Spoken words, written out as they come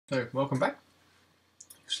So, welcome back.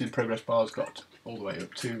 You see the progress bar's got all the way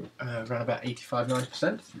up to around about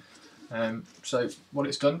 85–90%. So what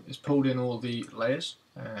it's done is pulled in all the layers,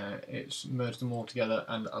 it's merged them all together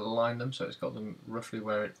and aligned them so it's got them roughly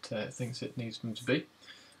where it thinks it needs them to be,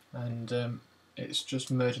 and it's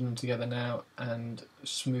just merging them together now and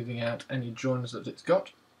smoothing out any joins that it's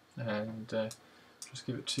got, and just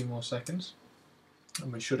give it 2 more seconds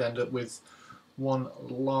and we should end up with one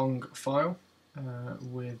long file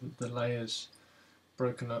with the layers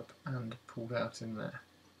broken up and pulled out in there.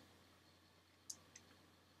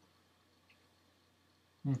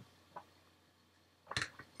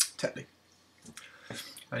 Tetley.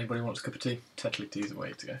 Anybody wants a cup of tea? Tetley tea is the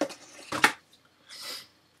way to go.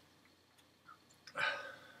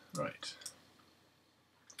 Right.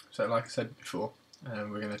 So like I said before,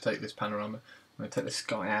 we're going to take this panorama, I'm going to take the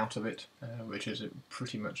sky out of it, which is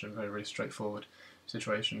pretty much a very straightforward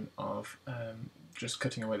situation of just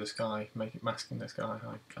cutting away the sky, masking the sky.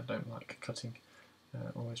 I don't like cutting,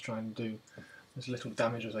 always try and do as little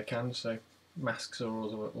damage as I can, so masks are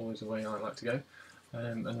always the way I like to go.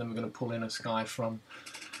 And then we're going to pull in a sky from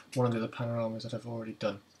one of the other panoramas that I've already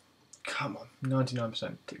done. Come on,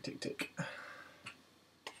 99%, tick tick tick.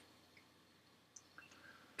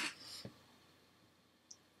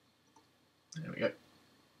 There we go.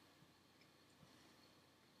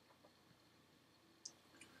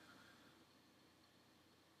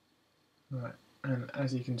 Right, and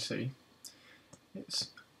as you can see,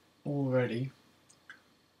 it's already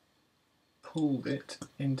pulled it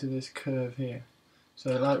into this curve here.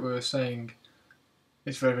 So like we were saying,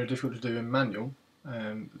 it's very difficult to do in manual.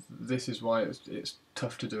 This is why it's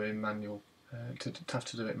tough to do in manual. Tough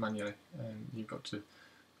to do it manually. You've got to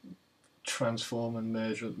transform and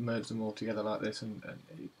merge them all together like this, and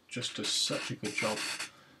it just does such a good job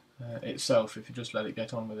itself if you just let it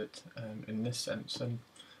get on with it in this sense. And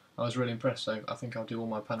I was really impressed, so I think I'll do all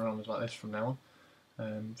my panoramas like this from now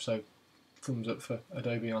on. So thumbs up for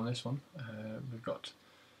Adobe on this one. We've got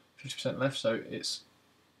 50% left, so it's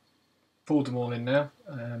pulled them all in now,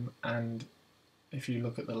 and if you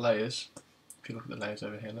look at the layers,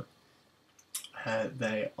 over here, look,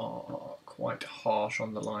 they are quite harsh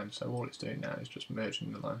on the line, so all it's doing now is just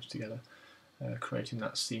merging the lines together, creating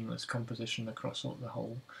that seamless composition across the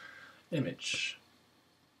whole image.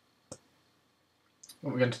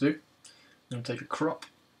 What we're going to do, we're going to take a crop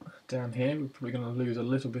down here. We're probably going to lose a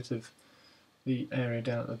little bit of the area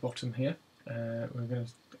down at the bottom here. We're going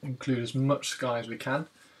to include as much sky as we can,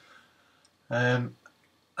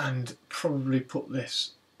 and probably put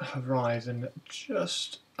this horizon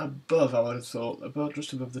just above, I would have thought,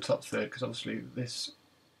 just above the top third, because obviously this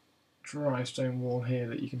dry stone wall here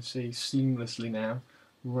that you can see seamlessly now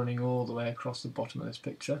running all the way across the bottom of this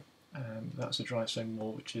picture, that's a dry stone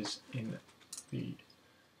wall which is in the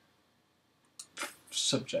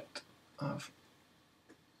subject of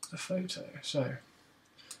the photo. So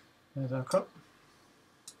there's our crop.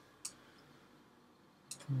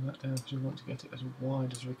 Pull that down because we want to get it as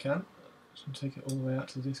wide as we can. So take it all the way out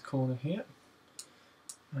to this corner here,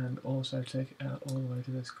 and also take it out all the way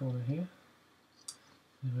to this corner here.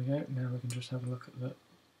 There we go. Now we can just have a look at the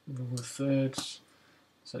rule of thirds.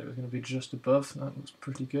 So it was going to be just above. That looks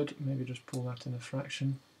pretty good. Maybe just pull that in a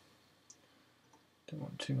fraction. Don't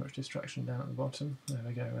want too much distraction down at the bottom. There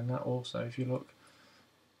we go. And that also, if you look,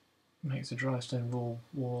 makes a dry stone wall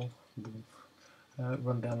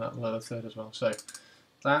run down that lower third as well. So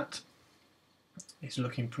that is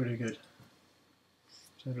looking pretty good.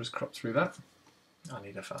 So just crop through that. I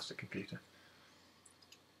need a faster computer.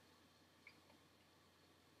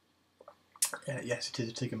 Yes, it is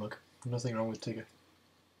a Tigger mug. Nothing wrong with Tigger.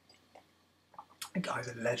 The guy's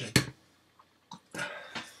a legend.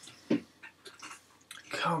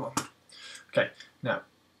 Come on. Okay, now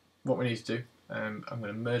what we need to do, I'm going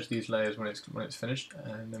to merge these layers when it's finished,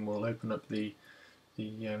 and then we'll open up the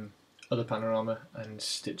other panorama and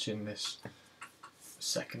stitch in this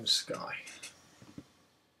second sky.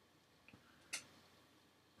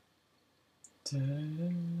 There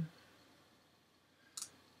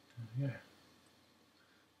we go.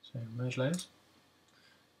 So merge layers.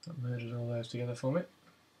 That merges all those together for me.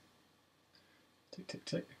 Tick tick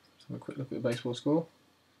tick. Let's have a quick look at the baseball score.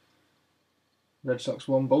 Red Sox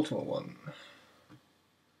 1, Baltimore 1.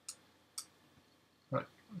 Right.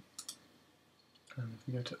 And if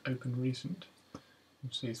we go to Open Recent,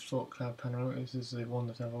 you'll see Thorpe Cloud Panorama. This is the one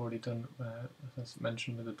that I've already done, as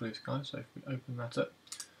mentioned, with the blue sky. So if we open that up,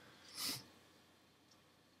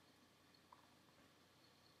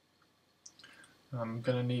 I'm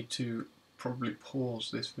going to need to probably pause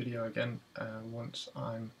this video again once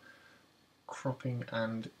I'm cropping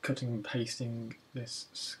and cutting and pasting this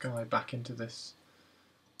sky back into this.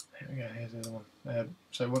 Here we go. Here's the other one.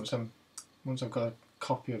 So once I've got a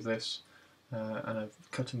copy of this and I've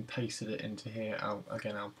cut and pasted it into here,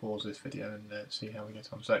 I'll pause this video and see how we get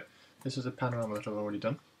on. So this is a panorama that I've already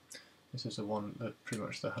done. This is the one that pretty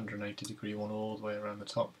much the 180 degree one all the way around the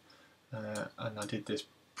top, and I did this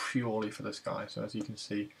purely for the sky. So as you can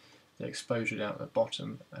see, the exposure down at the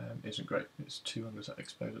bottom isn't great. It's 200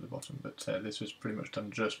 exposure at the bottom, but this was pretty much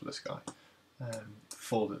done just for the sky,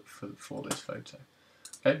 for this photo.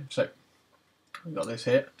 Okay, so we've got this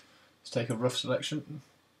here. Let's take a rough selection.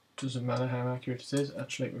 Doesn't matter how accurate it is.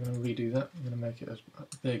 Actually, we're going to redo that. We're going to make it as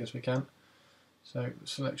big as we can. So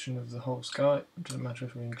selection of the whole sky. It doesn't matter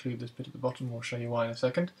if we include this bit at the bottom. We'll show you why in a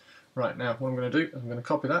second. Right, now what I'm going to do is I'm going to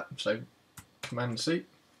copy that. So Command C.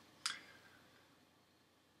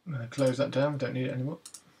 I'm going to close that down. Don't need it anymore.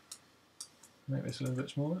 Make this a little bit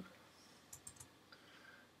smaller.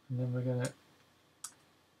 And then we're going to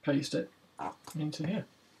paste it into here.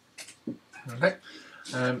 Okay.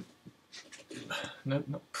 No,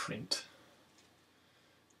 not print.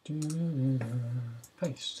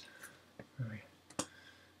 Paste. There we go.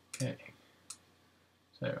 Okay.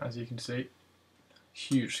 So as you can see,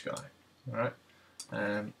 huge sky. Alright.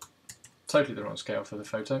 Totally the wrong scale for the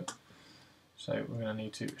photo. So we're going to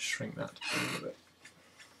need to shrink that a little bit.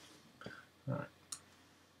 Alright.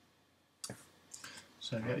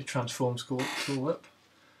 So get your transform tool up.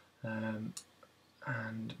 And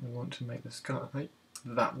we want to make the sky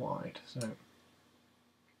that wide. So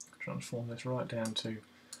transform this right down to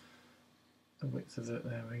the width of the,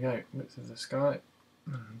 there we go, width of the sky,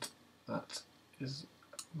 and that is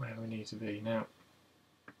where we need to be. Now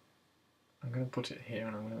I'm going to put it here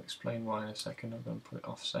and I'm going to explain why in a second. I'm going to put it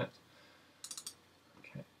offset.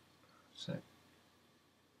 Okay, so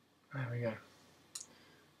there we go.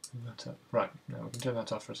 And that up. Right, now we can turn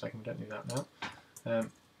that off for a second, we don't need that now.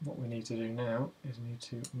 What we need to do now is we need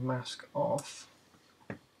to mask off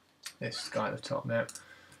this sky at the top. Now,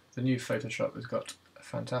 the new Photoshop has got a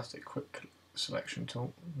fantastic quick selection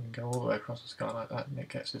tool. We can go all the way across the sky like that and it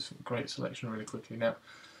gets this great selection really quickly. Now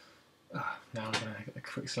I'm going to get the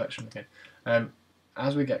quick selection again.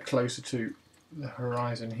 As we get closer to the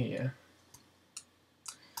horizon here,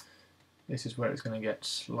 this is where it's going to get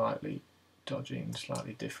slightly dodgy and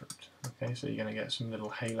slightly different. Okay, so you're going to get some little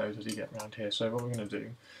halos as you get around here. So what we're going to do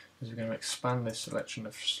is we're going to expand this selection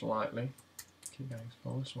of slightly. Keep going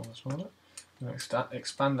smaller, smaller, smaller. We're going to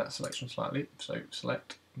expand that selection slightly. So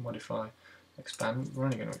select, modify, expand. We're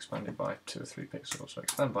only going to expand it by 2 or 3 pixels. So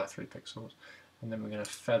expand by 3 pixels, and then we're going to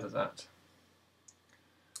feather that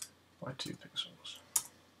by 2 pixels.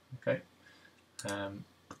 Okay, and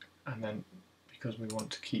then because we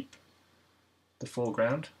want to keep the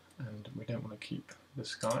foreground and we don't want to keep the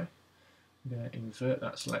sky, we're going to invert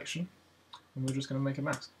that selection and we're just going to make a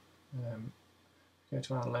mask. Go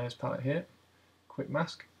to our layers palette here, quick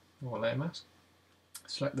mask or layer mask,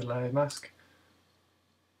 select the layer mask,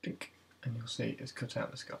 dink, and you'll see it's cut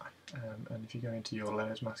out the sky. And if you go into your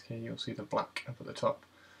layers mask here, you'll see the black up at the top.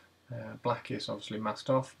 Black is obviously masked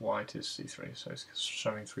off, white is see-through, so it's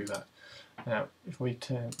showing through that. Now if we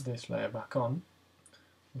turn this layer back on,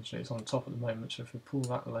 obviously it's on top at the moment, so if we pull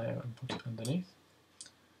that layer and put it underneath,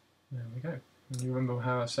 there we go. And you remember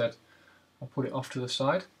how I said I'll put it off to the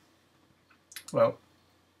side? Well,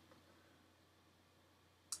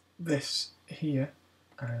 this here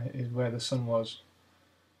is where the sun was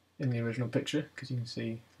in the original picture, because you can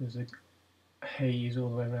see there's a haze all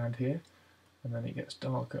the way around here, and then it gets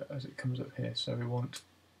darker as it comes up here. So we want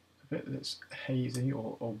a bit that's hazy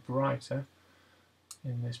or brighter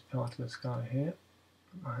in this part of the sky here,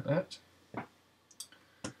 like that,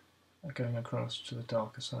 going across to the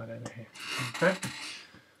darker side over here. Okay,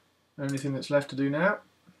 only thing that's left to do now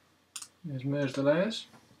is merge the layers,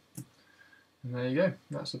 and there you go.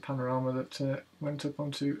 That's the panorama that went up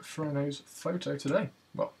onto Frono's photo today.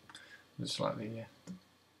 Well, it's slightly,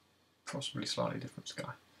 possibly slightly different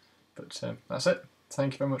sky, but that's it.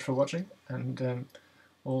 Thank you very much for watching, and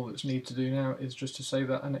all that's needed to do now is just to save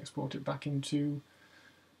that and export it back into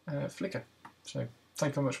Flickr. So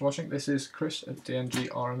thank you very much for watching. This is Chris at DNG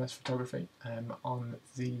RMS Photography on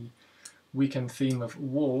the weekend theme of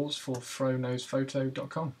walls for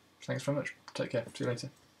FroKnowsPhoto.com. Thanks very much. Take care. See you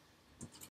later.